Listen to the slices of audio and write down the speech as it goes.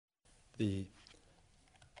The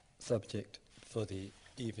subject for the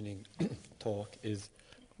evening talk is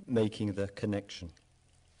making the connection.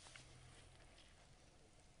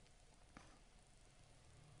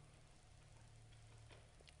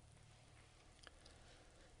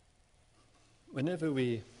 Whenever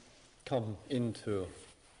we come into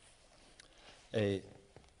a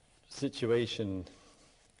situation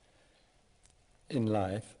in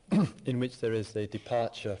life in which there is a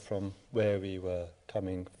departure from where we were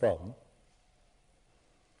coming from,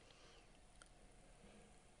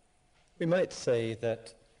 we might say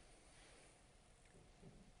that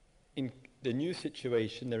in the new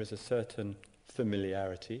situation there is a certain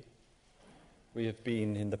familiarity. We have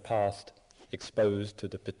been in the past exposed to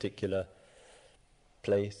the particular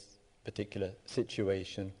place, particular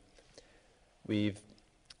situation. We've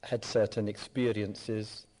had certain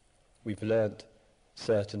experiences, we've learnt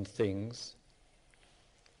certain things,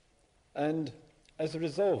 and as a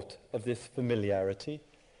result of this familiarity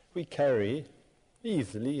we carry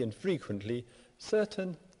easily and frequently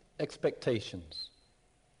certain expectations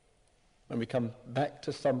when we come back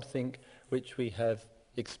to something which we have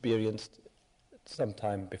experienced some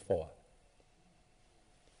time before.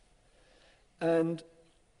 And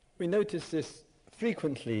we notice this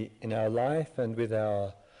frequently in our life and with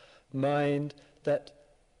our mind, that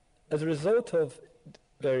as a result of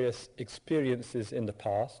various experiences in the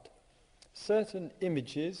past, certain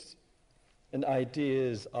images and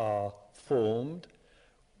ideas are formed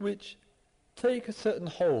which take a certain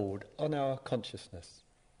hold on our consciousness.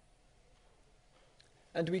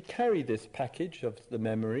 And we carry this package of the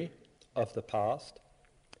memory of the past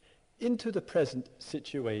into the present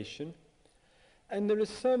situation, and there is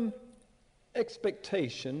some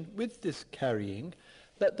expectation with this carrying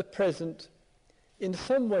that the present in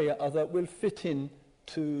some way or other will fit in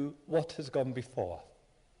to what has gone before.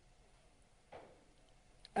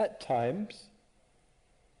 At times,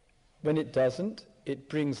 when it doesn't, it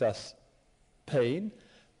brings us pain,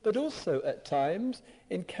 but also at times,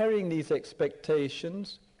 in carrying these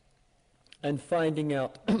expectations and finding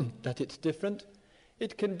out that it's different,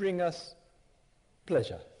 it can bring us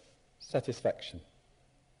pleasure, satisfaction.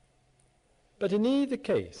 But in either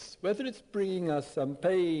case, whether it's bringing us some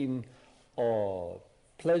pain or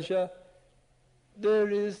pleasure, there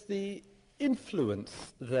is the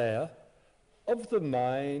influence there of the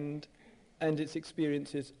mind and its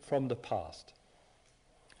experiences from the past,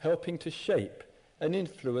 helping to shape and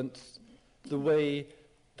influence the way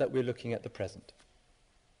that we're looking at the present.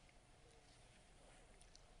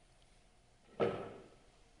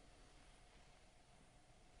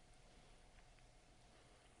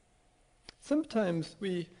 Sometimes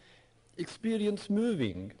we experience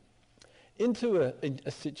moving into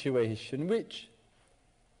a situation which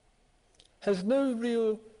has no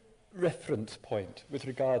real reference point with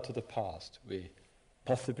regard to the past. We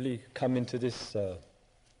possibly come into this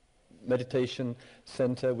meditation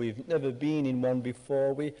center, we've never been in one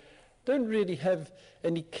before, we don't really have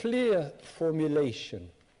any clear formulation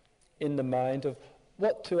in the mind of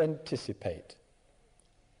what to anticipate.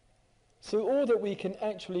 So all that we can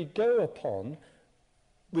actually go upon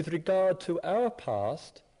with regard to our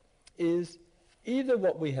past is either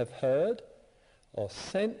what we have heard or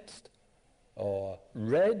sensed or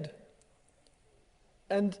read,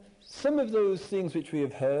 and some of those things which we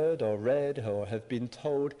have heard or read or have been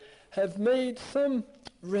told have made some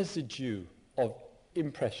residue of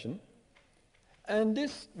impression, and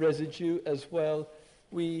this residue as well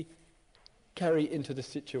we carry into the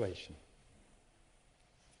situation.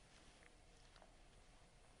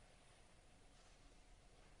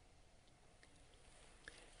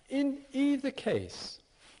 In either case,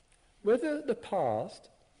 whether the past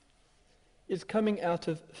is coming out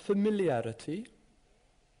of familiarity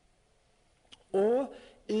or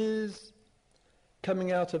is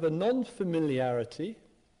coming out of a non-familiarity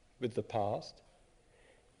with the past,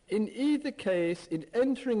 in either case, in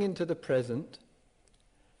entering into the present,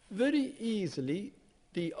 very easily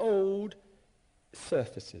the old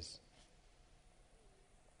surfaces.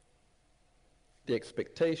 The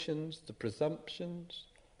expectations, the presumptions,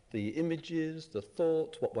 the images, the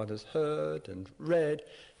thought, what one has heard and read,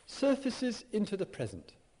 surfaces into the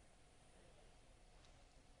present.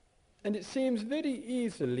 And it seems very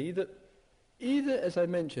easily that either, as I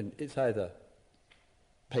mentioned, it's either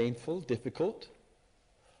painful, difficult,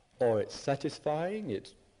 or it's satisfying,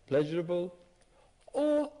 it's pleasurable,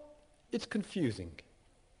 or it's confusing.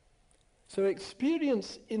 So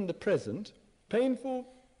experience in the present, painful,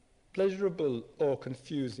 pleasurable, or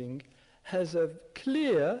confusing, has a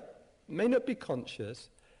clear, may not be conscious,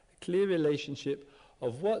 a clear relationship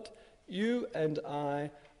of what you and I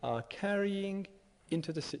are carrying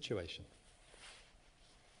into the situation.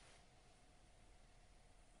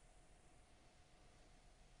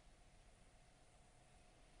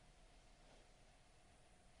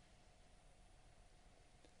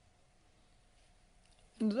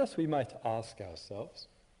 And thus we might ask ourselves,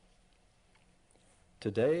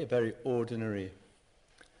 today, a very ordinary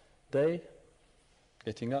day,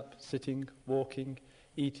 getting up, sitting, walking,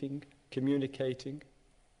 eating, communicating.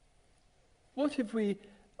 What have we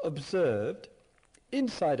observed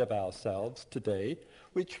inside of ourselves today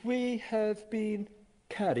which we have been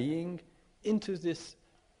carrying into this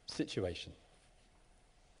situation?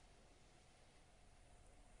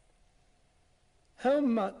 How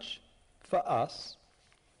much for us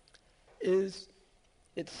is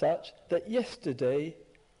it such that yesterday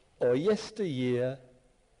or yesteryear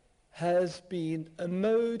has been a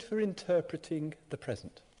mode for interpreting the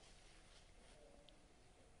present?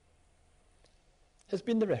 Has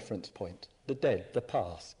been the reference point, the dead, the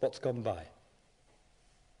past, what's gone by.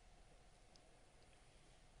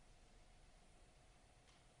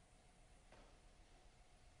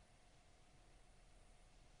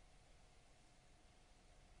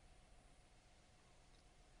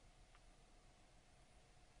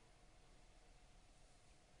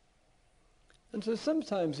 And so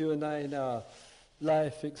sometimes you and I in our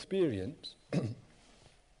life experience,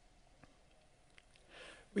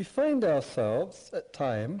 we find ourselves at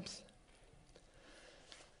times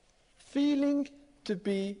feeling to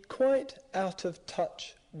be quite out of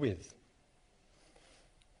touch with.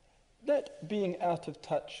 That being out of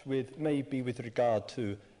touch with may be with regard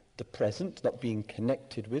to the present, not being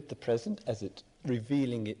connected with the present as it's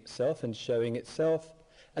revealing itself and showing itself,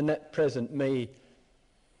 and that present may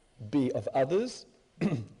be of others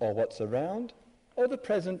or what's around, or the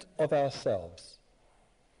present of ourselves.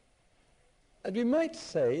 And we might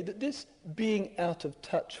say that this being out of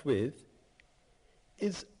touch with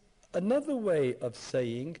is another way of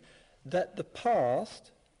saying that the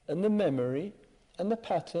past and the memory and the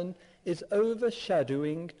pattern is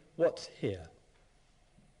overshadowing what's here.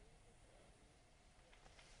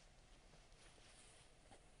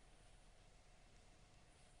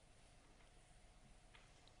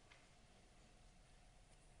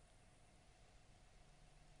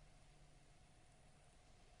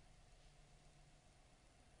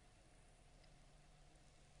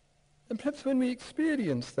 And perhaps when we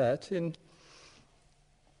experience that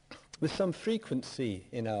with some frequency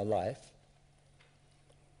in our life,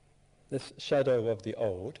 this shadow of the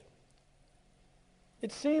old,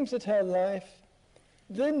 it seems that our life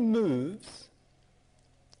then moves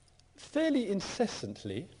fairly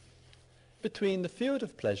incessantly between the field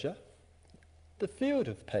of pleasure, the field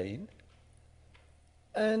of pain,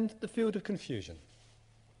 and the field of confusion.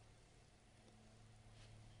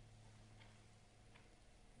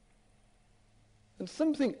 And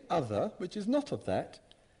something other, which is not of that,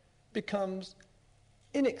 becomes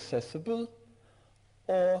inaccessible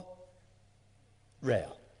or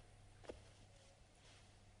rare.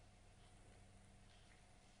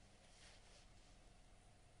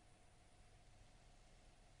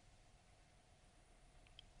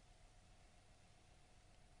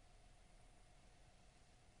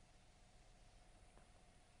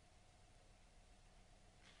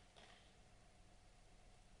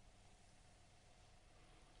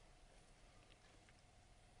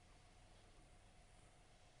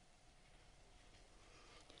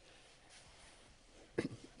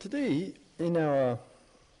 Today, in our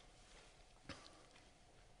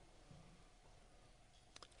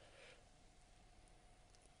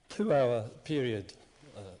two-hour period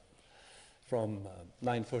from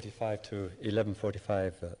 9:45 to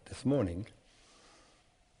 11:45 this morning,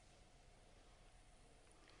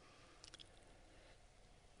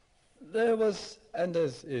 there was, and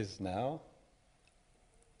as is now,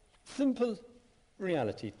 simple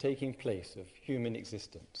reality taking place of human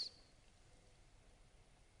existence.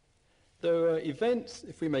 There are events,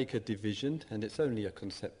 if we make a division, and it's only a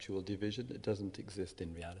conceptual division, it doesn't exist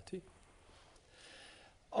in reality,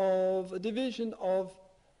 of a division of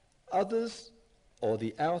others, or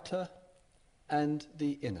the outer, and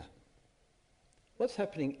the inner. What's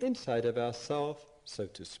happening inside of ourself, so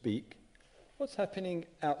to speak, what's happening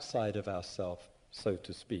outside of ourself, so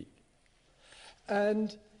to speak.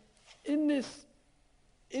 And in this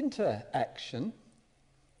interaction,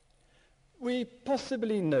 we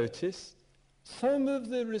possibly notice some of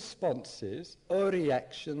the responses or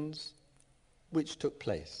reactions which took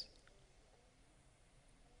place.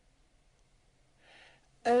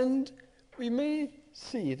 And we may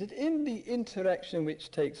see that in the interaction which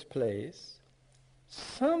takes place,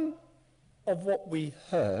 some of what we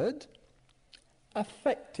heard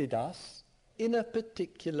affected us in a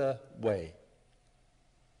particular way.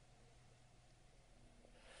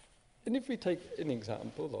 And if we take an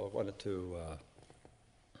example, or one or two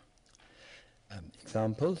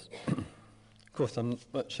examples, of course I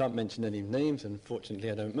shan't mention any names,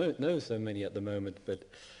 unfortunately I don't know so many at the moment, but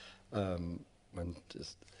one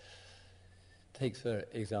just takes for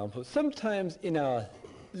example, sometimes in our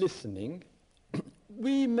listening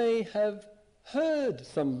we may have heard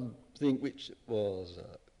something which was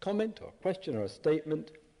a comment or a question or a statement,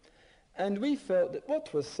 and we felt that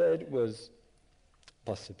what was said was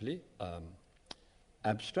possibly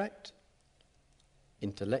abstract,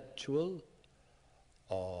 intellectual,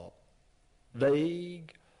 or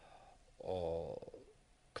vague, or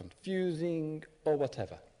confusing, or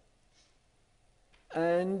whatever.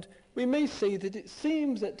 And we may say that it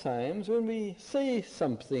seems at times when we say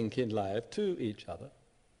something in life to each other,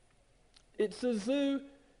 it's as though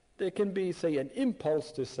there can be, say, an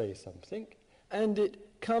impulse to say something, and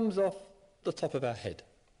it comes off the top of our head.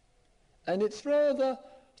 And it's rather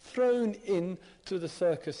thrown into the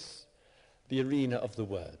circus, the arena of the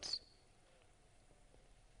words.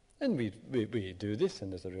 And we do this,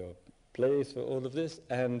 and there's a real place for all of this,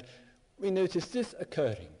 and we notice this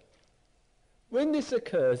occurring. When this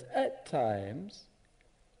occurs, at times,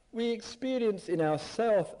 we experience in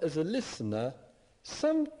ourselves as a listener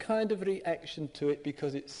some kind of reaction to it,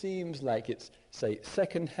 because it seems like it's, say,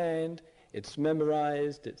 second-hand, it's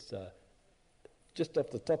memorized, it's just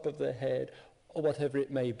off the top of the head, or whatever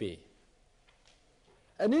it may be.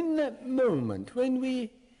 And in that moment, when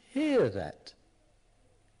we hear that,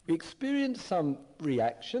 we experience some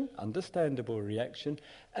reaction, understandable reaction,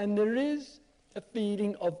 and there is a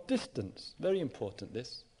feeling of distance, very important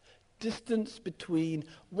this, distance between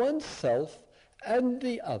oneself and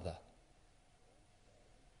the other.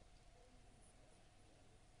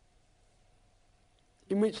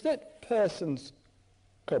 In which that person's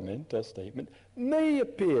comment or statement may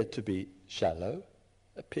appear to be shallow,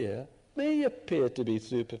 may appear to be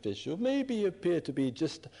superficial, maybe appear to be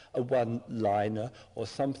just a one-liner or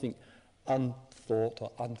something unthought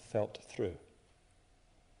or unfelt through.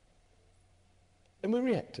 And we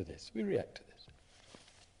react to this.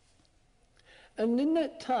 And in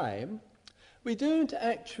that time, we don't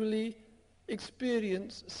actually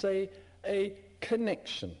experience, say, a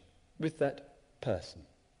connection with that person.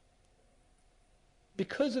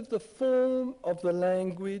 Because of the form of the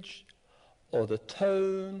language, or the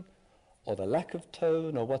tone, or the lack of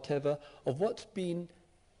tone, or whatever, of what's been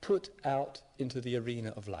put out into the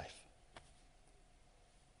arena of life.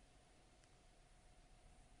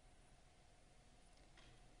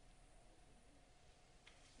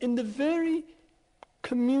 In the very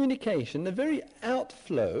communication, the very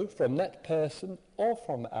outflow from that person or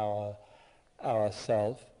from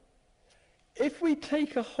ourselves, if we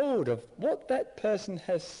take a hold of what that person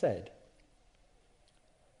has said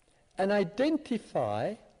and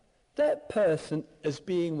identify that person as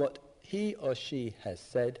being what he or she has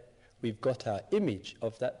said, we've got our image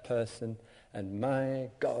of that person, and my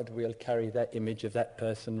God, we'll carry that image of that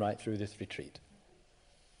person right through this retreat.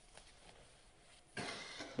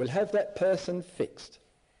 We'll have that person fixed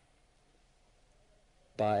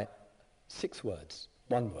by 6 words,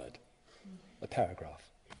 1 word, a paragraph.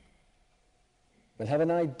 We'll have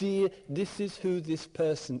an idea, this is who this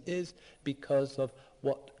person is because of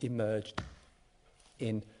what emerged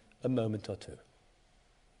in a moment or two.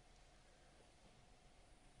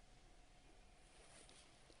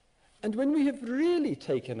 And when we have really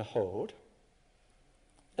taken a hold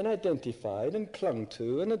and identified and clung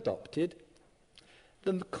to and adopted,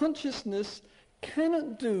 the consciousness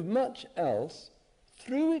cannot do much else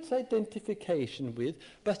through its identification with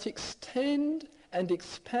but extend and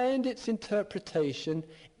expand its interpretation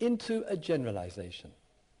into a generalization.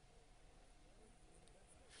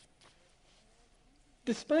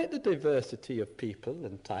 Despite the diversity of people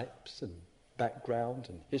and types and background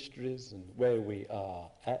and histories and where we are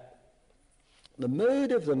at, the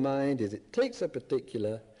mode of the mind is it takes a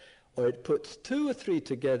particular, or it puts 2 or 3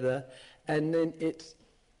 together, and then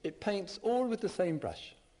it paints all with the same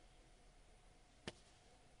brush.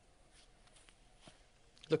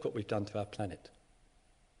 Look what we've done to our planet.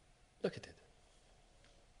 Look at it.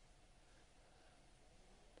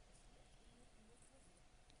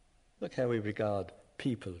 Look how we regard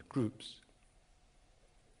people, groups,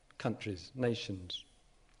 countries, nations.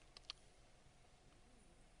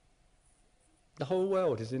 The whole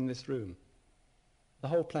world is in this room. The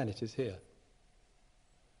whole planet is here.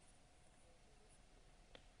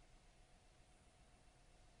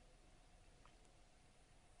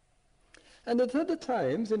 And at other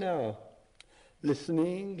times in our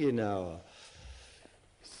listening, in our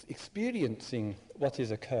experiencing what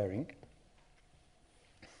is occurring,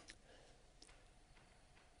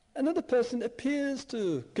 another person appears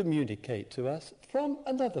to communicate to us from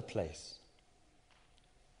another place.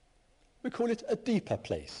 We call it a deeper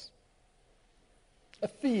place, a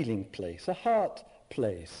feeling place, a heart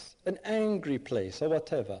place, an angry place, or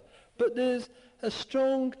whatever. But there's a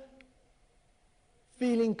strong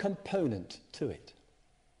feeling component to it.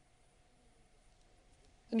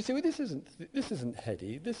 And you say, well, this isn't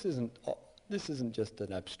heady. This isn't just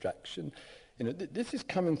an abstraction. This is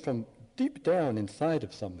coming from deep down inside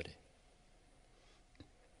of somebody.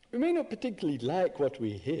 We may not particularly like what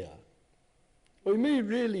we hear, or we may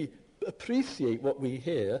really appreciate what we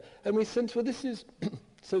hear, and we sense, well, this is,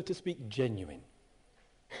 so to speak, genuine,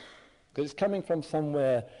 because it's coming from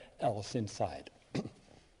somewhere else inside.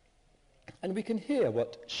 And we can hear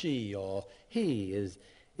what she or he is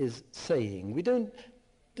saying. We don't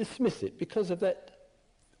dismiss it because of that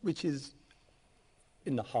which is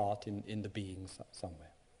in the heart, in the being somewhere.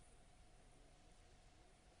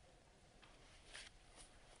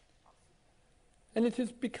 And it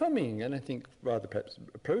is becoming, and I think rather perhaps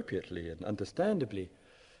appropriately and understandably,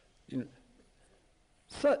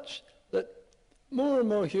 such that more and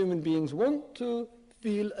more human beings want to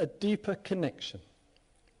feel a deeper connection.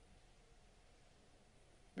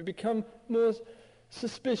 We become more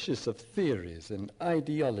suspicious of theories and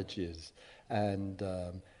ideologies and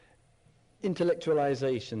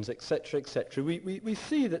intellectualizations, etc., etc. We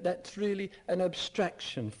see that that's really an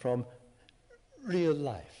abstraction from real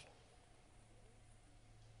life.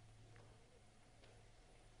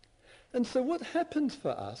 And so what happens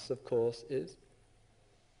for us, of course, is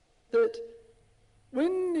that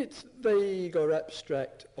when it's vague or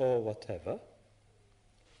abstract or whatever,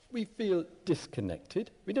 we feel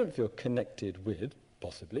disconnected. We don't feel connected with,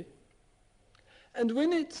 possibly. And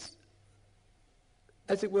when it's,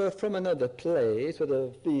 as it were, from another place, with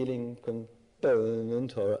a feeling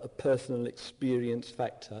component or a personal experience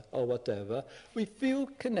factor or whatever, we feel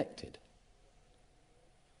connected.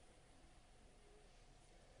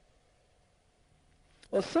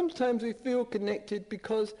 Or sometimes we feel connected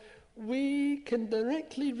because we can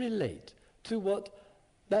directly relate to what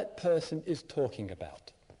that person is talking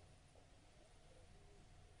about.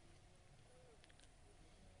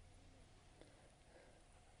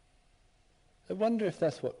 I wonder if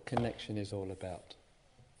that's what connection is all about.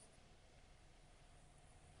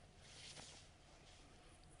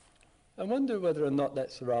 I wonder whether or not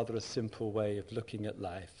that's rather a simple way of looking at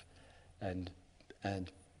life and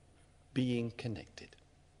being connected.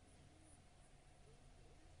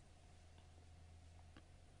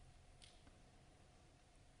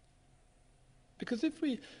 Because if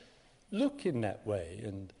we look in that way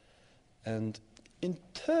and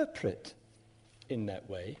interpret in that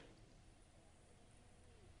way,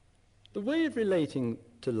 the way of relating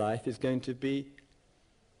to life is going to be,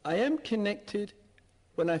 I am connected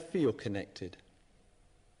when I feel connected.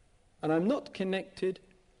 And I'm not connected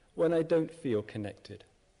when I don't feel connected.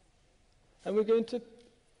 And we're going to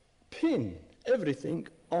pin everything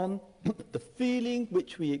on the feeling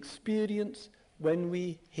which we experience when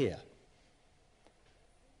we hear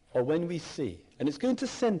or when we see. And it's going to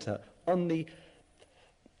center on the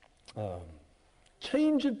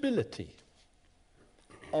changeability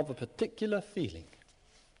of a particular feeling.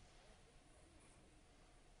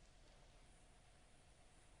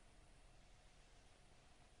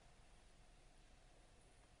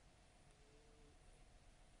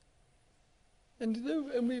 And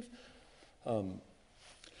we've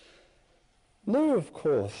know, of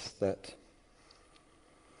course, that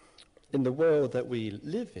in the world that we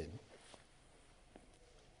live in,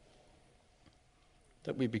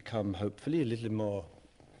 that we become hopefully a little more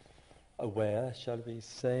aware, shall we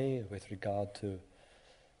say, with regard to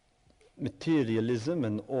materialism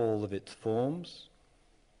and all of its forms.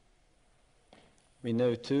 We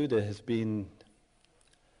know too there has been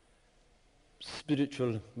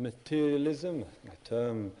spiritual materialism, a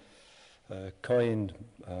term coined,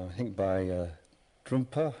 I think, by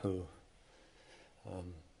Trumpa, who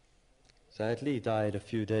sadly died a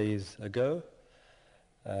few days ago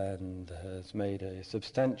and has made a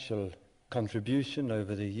substantial contribution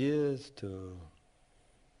over the years to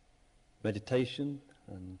meditation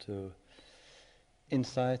and to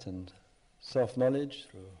insight and self-knowledge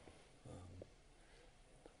through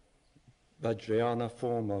Vajrayana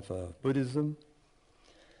form of Buddhism.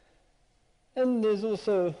 And there's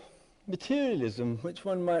also materialism, which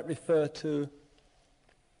one might refer to,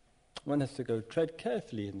 one has to go tread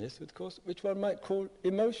carefully in this, of course, which one might call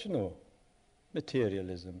emotional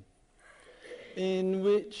materialism, in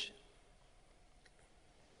which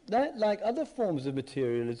that, like other forms of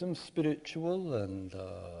materialism, spiritual and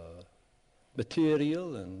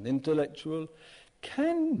material and intellectual,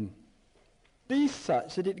 can be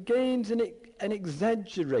such that it gains an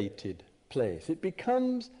exaggerated place. It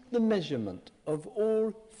becomes the measurement of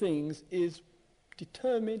all things is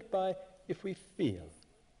determined by if we feel.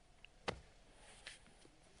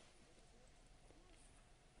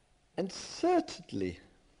 And certainly,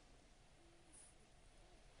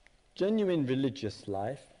 genuine religious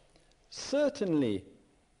life, certainly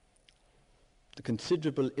the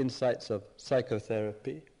considerable insights of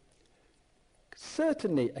psychotherapy,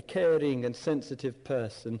 certainly a caring and sensitive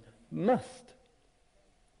person must,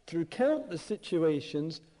 through countless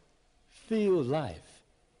situations, feel life.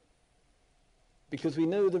 Because we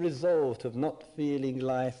know the result of not feeling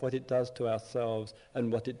life, what it does to ourselves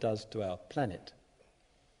and what it does to our planet.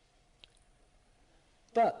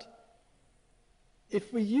 But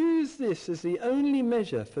if we use this as the only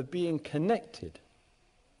measure for being connected,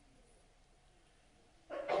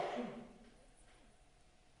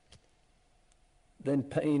 then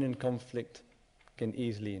pain and conflict can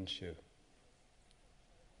easily ensue.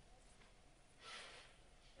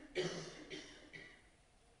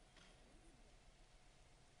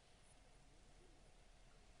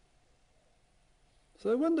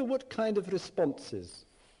 So I wonder what kind of responses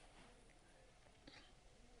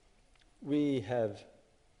we have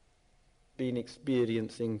been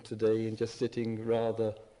experiencing today in just sitting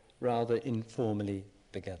rather informally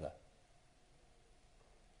together.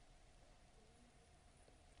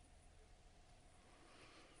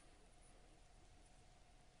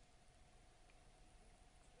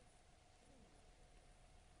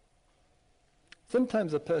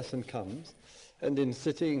 Sometimes a person comes, and in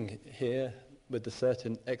sitting here with the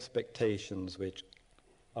certain expectations which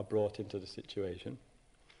are brought into the situation,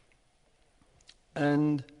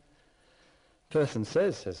 and the person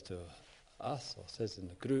says to us, or says in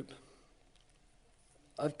the group,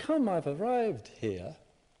 I've arrived here,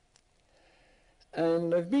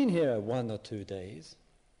 and I've been here 1 or 2 days,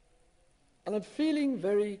 and I'm feeling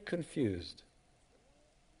very confused.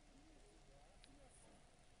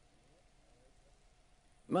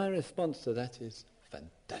 My response to that is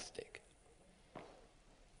fantastic.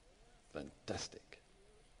 Fantastic.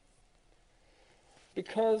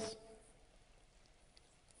 Because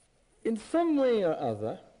in some way or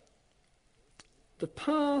other, the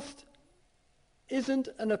past isn't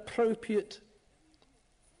an appropriate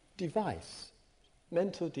device,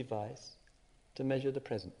 mental device, to measure the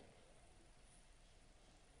present.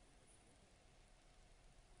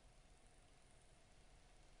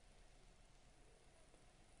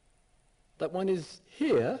 That one is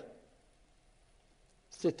here,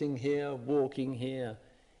 sitting here, walking here,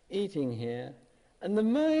 eating here, and the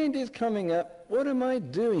mind is coming up, what am I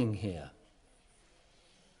doing here?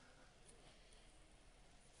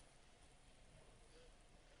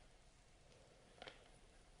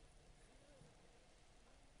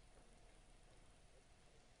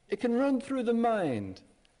 It can run through the mind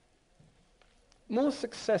more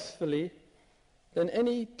successfully than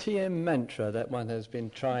any TM mantra that one has been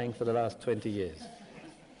trying for the last 20 years.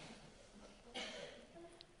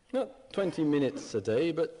 Not 20 minutes a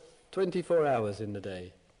day, but 24 hours in the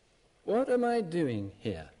day. What am I doing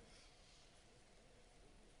here?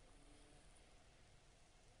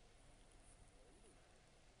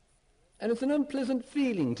 And it's an unpleasant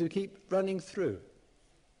feeling to keep running through.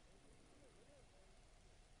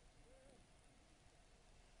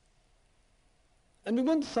 And we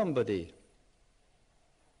want somebody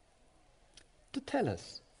to tell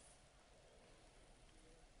us.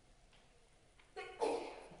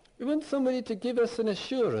 We want somebody to give us an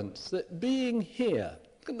assurance that being here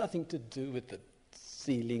has got nothing to do with the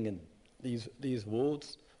ceiling and these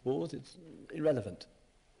walls. It's irrelevant.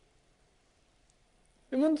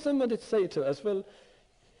 We want somebody to say to us, well,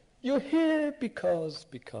 you're here because.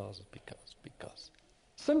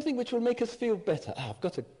 Something which will make us feel better. I've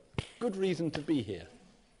got a good reason to be here.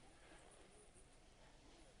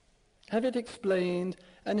 Have it explained,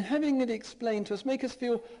 and having it explained to us make us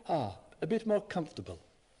feel, a bit more comfortable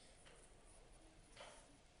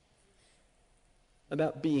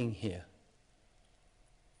about being here.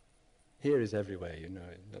 Here is everywhere,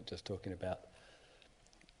 not just talking about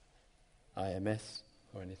IMS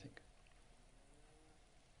or anything.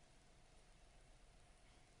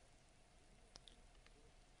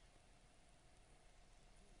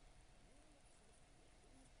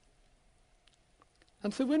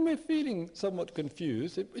 And so when we're feeling somewhat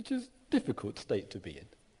confused, which is a difficult state to be in,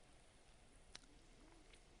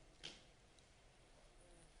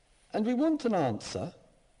 and we want an answer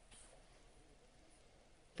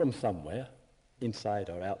from somewhere, inside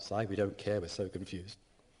or outside, we don't care, we're so confused.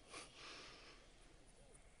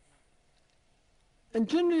 And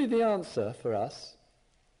generally the answer for us,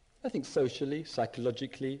 I think socially,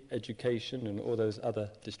 psychologically, education and all those other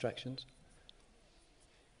distractions,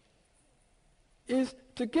 is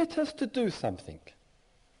to get us to do something.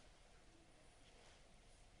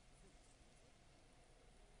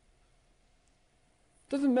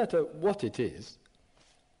 Doesn't matter what it is.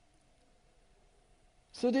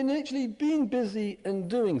 So then actually being busy and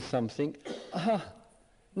doing something,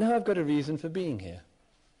 now I've got a reason for being here.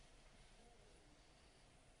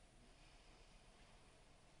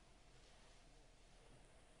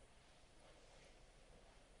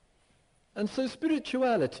 And so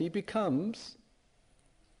spirituality becomes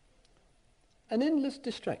an endless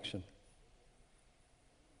distraction.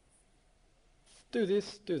 Do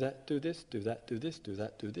this, do that, do this, do that, do this, do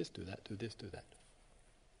that, do this, do that, do this, do that.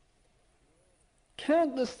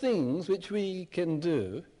 Countless things which we can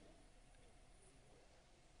do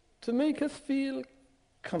to make us feel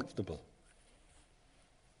comfortable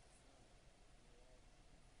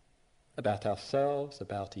about ourselves,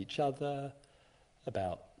 about each other,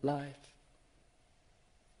 about life.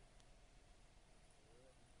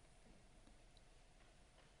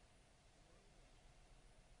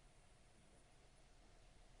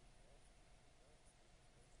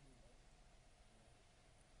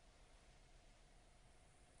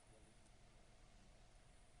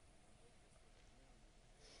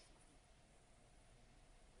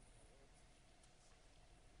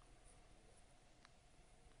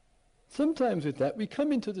 Sometimes with that we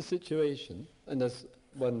come into the situation, and there's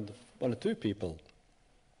one or two people,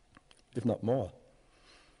 if not more,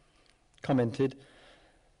 commented,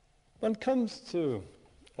 one comes to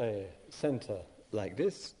a centre like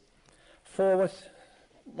this for what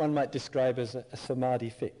one might describe as a samadhi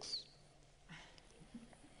fix.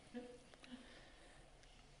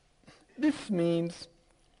 This means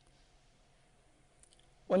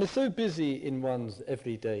one is so busy in one's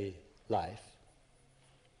everyday life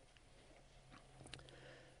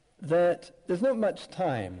that there's not much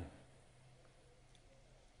time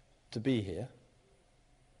to be here,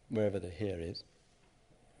 wherever the here is.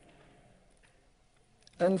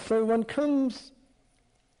 And so one comes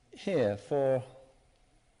here for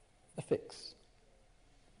a fix.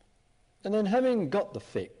 And then having got the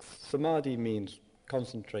fix, samadhi means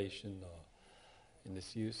concentration, or in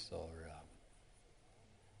this use, or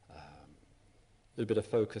a little bit of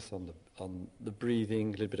focus on the breathing,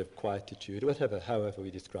 a little bit of quietude, however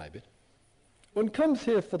we describe it. One comes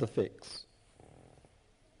here for the fix.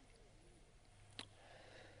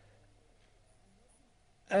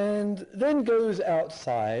 And then goes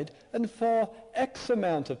outside, and for X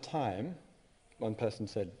amount of time, one person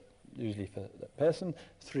said, usually for that person,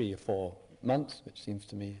 3 or 4 months, which seems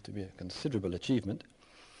to me to be a considerable achievement,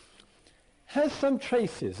 has some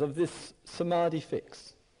traces of this samadhi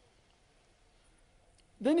fix.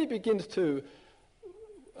 Then it begins to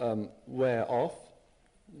wear off.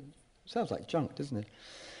 Sounds like junk, doesn't it?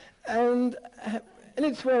 And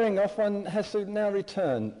it's wearing off. One has to now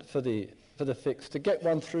return for the fix to get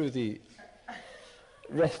one through the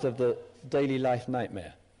rest of the daily life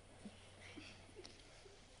nightmare.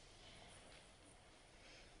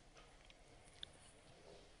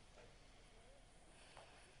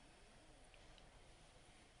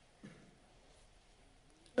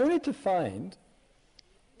 Only to find,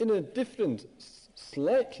 in a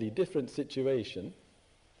slightly different situation,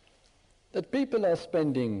 that people are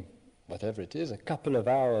spending, whatever it is, a couple of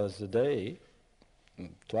hours a day,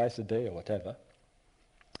 twice a day or whatever,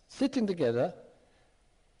 sitting together,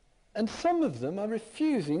 and some of them are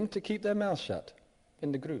refusing to keep their mouth shut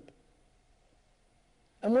in the group.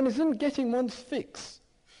 And one isn't getting one's fix,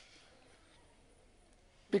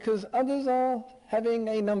 because others are having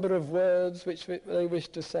a number of words which they wish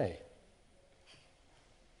to say.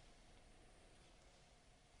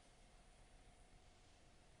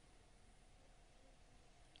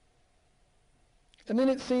 And then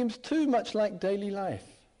it seems too much like daily life.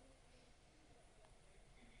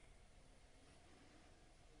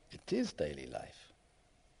 It is daily life.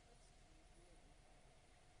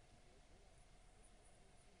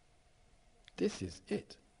 This is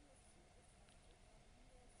it.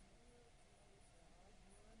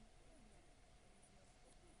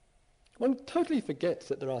 One totally forgets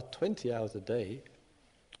that there are 20 hours a day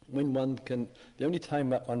when the only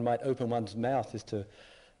time that one might open one's mouth is to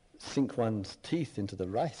sink one's teeth into the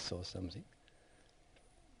rice or something.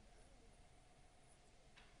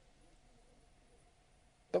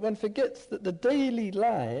 But one forgets that the daily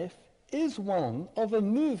life is one of a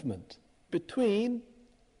movement between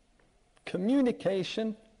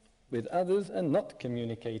communication with others and not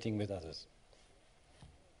communicating with others.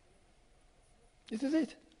 This is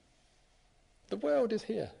it. The world is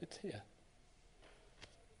here. It's here.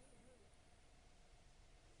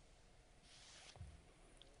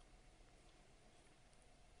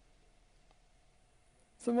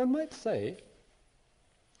 So one might say,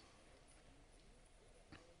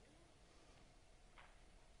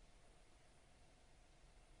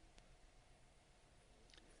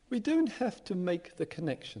 we don't have to make the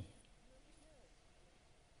connection.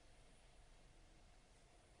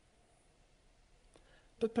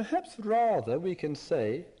 But perhaps rather we can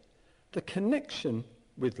say the connection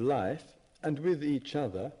with life and with each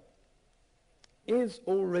other is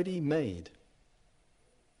already made.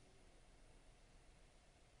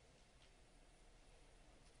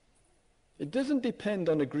 It doesn't depend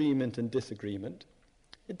on agreement and disagreement.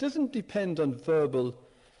 It doesn't depend on verbal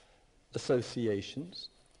associations.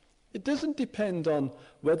 It doesn't depend on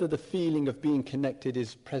whether the feeling of being connected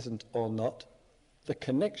is present or not. The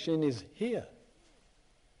connection is here.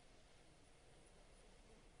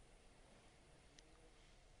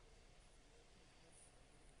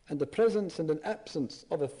 And the presence and an absence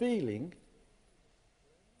of a feeling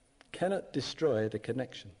cannot destroy the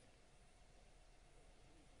connection.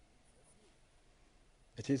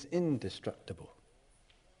 It is indestructible.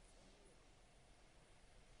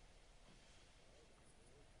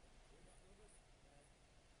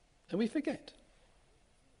 And we forget.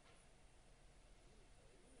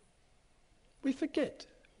 We forget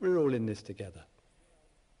we're all in this together.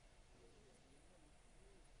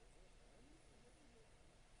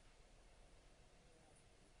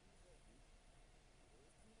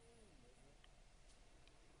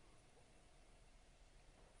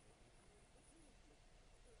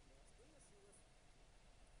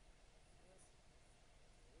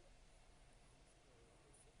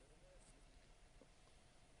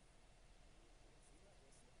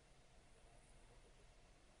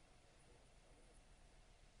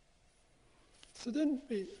 So then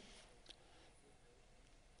we,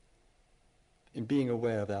 in being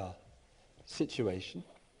aware of our situation,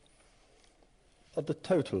 of the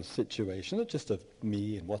total situation, not just of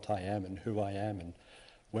me and what I am and who I am and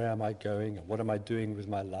where am I going and what am I doing with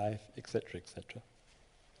my life, etc., etc.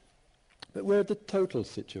 But we're of the total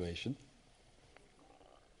situation.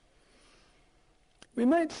 We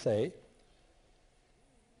might say,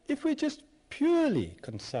 if we're just purely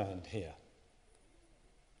concerned here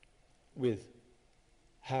with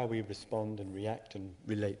how we respond and react and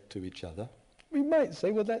relate to each other, we might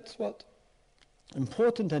say, well, that's what,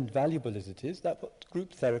 important and valuable as it is, that's what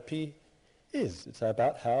group therapy is. It's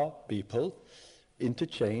about how people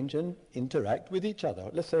interchange and interact with each other.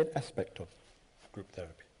 Let's say an aspect of group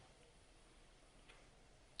therapy.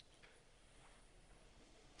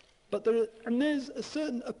 But there's a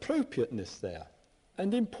certain appropriateness there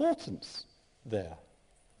and importance there.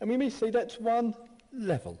 And we may say that's one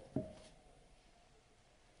level.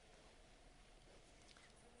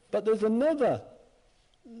 But there's another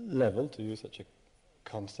level, to use such a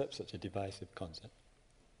concept, such a divisive concept,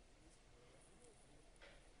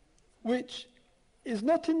 which is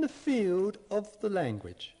not in the field of the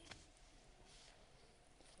language,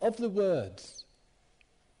 of the words.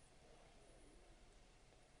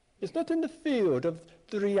 It's not in the field of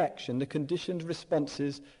the reaction, the conditioned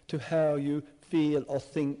responses to how you feel or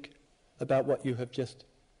think about what you have just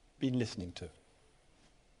been listening to.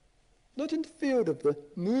 Not in the field of the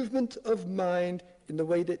movement of mind in the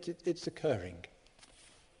way that it's occurring,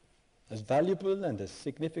 as valuable and as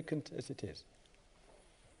significant as it is.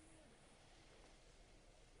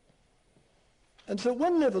 And so at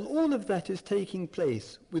one level, all of that is taking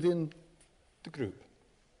place within the group.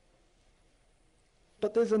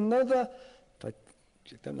 But there's another, I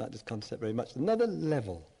don't like this concept very much, another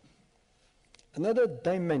level, another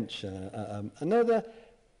dimension, another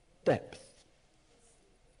depth,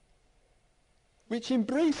 which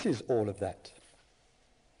embraces all of that,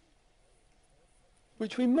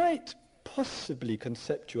 which we might possibly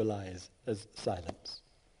conceptualize as silence,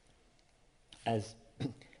 as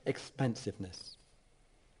expansiveness,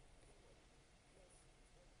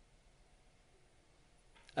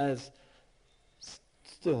 as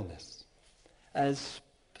stillness, as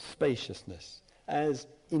spaciousness, as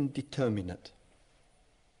indeterminate.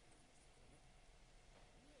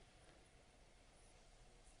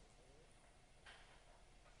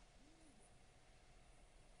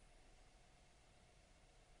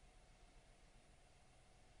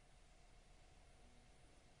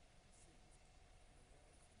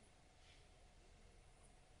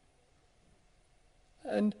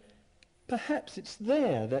 And perhaps it's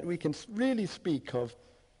there that we can really speak of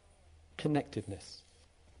connectedness.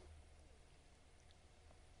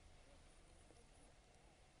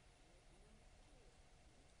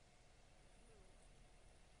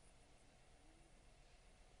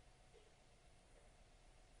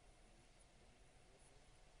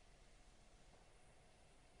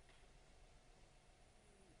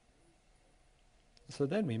 So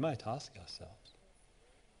then we might ask ourselves,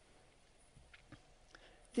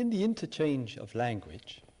 in the interchange of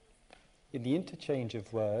language, in the interchange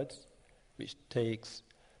of words which takes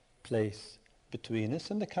place between us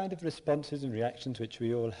and the kind of responses and reactions which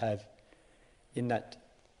we all have in that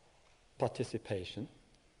participation,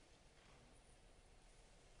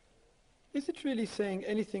 is it really saying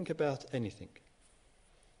anything about anything?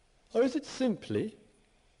 Or is it simply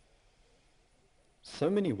so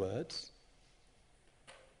many words,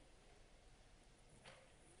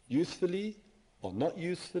 usefully or not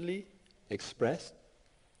usefully expressed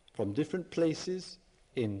from different places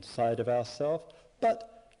inside of ourselves,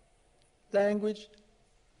 but language,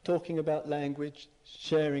 talking about language,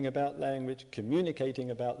 sharing about language,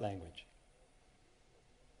 communicating about language?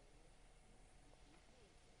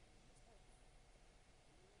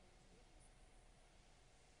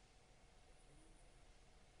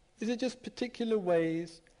 Is it just particular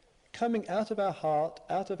ways coming out of our heart,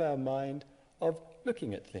 out of our mind, of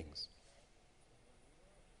looking at things?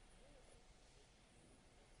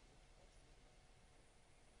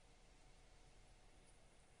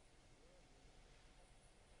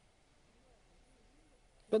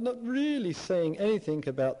 But not really saying anything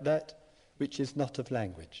about that which is not of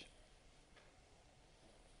language.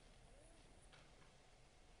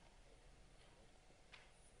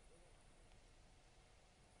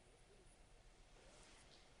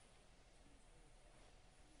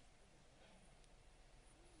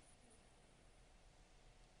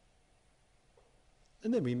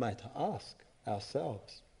 And then we might ask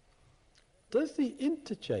ourselves, does the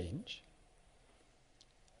interchange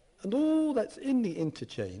and all that's in the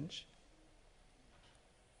interchange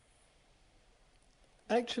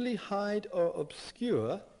actually hide or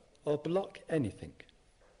obscure or block anything?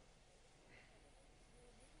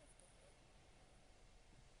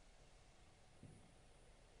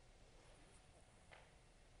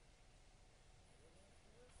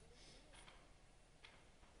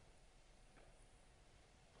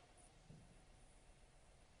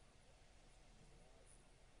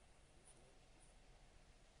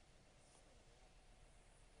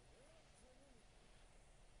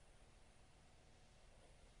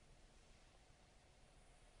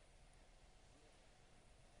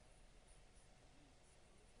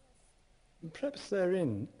 And perhaps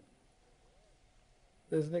therein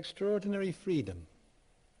there's an extraordinary freedom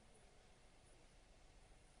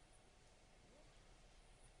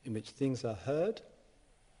in which things are heard,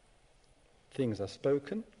 things are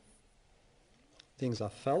spoken, things are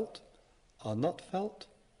felt, are not felt.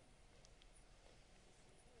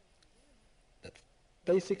 That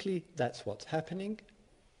basically, that's what's happening.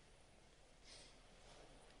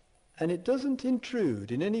 And it doesn't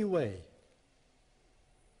intrude in any way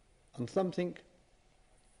on something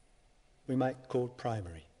we might call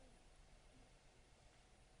primary.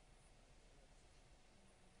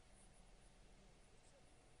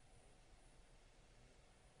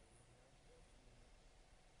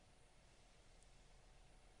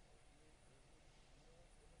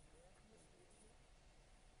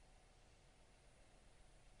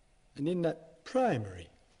 And in that primary,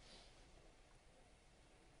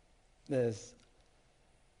 there's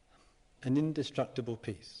an indestructible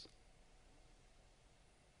peace.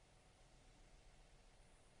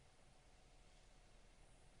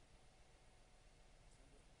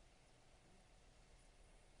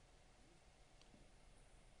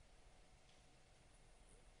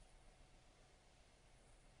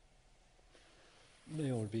 May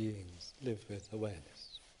all beings live with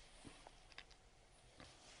awareness.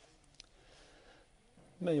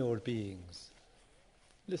 May all beings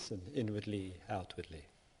listen inwardly, outwardly.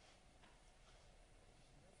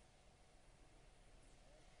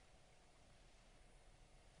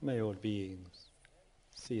 May all beings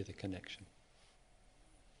see the connection.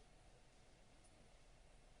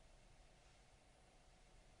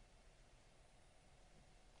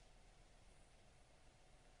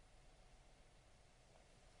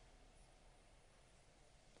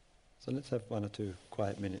 So let's have 1 or 2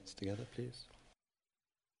 quiet minutes together, please.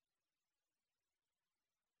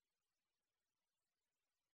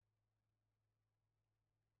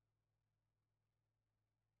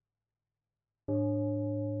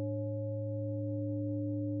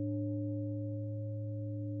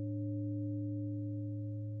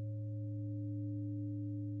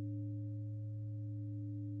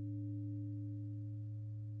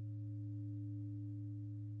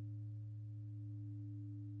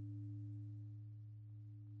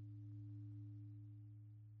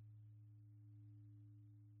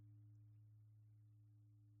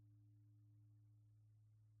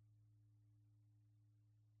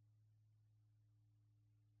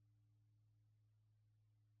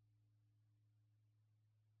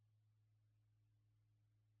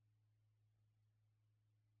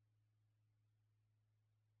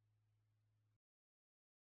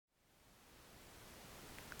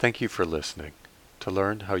 Thank you for listening. To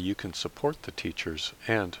learn how you can support the teachers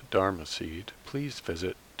and Dharma Seed, please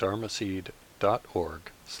visit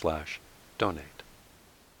dharmaseed.org/donate.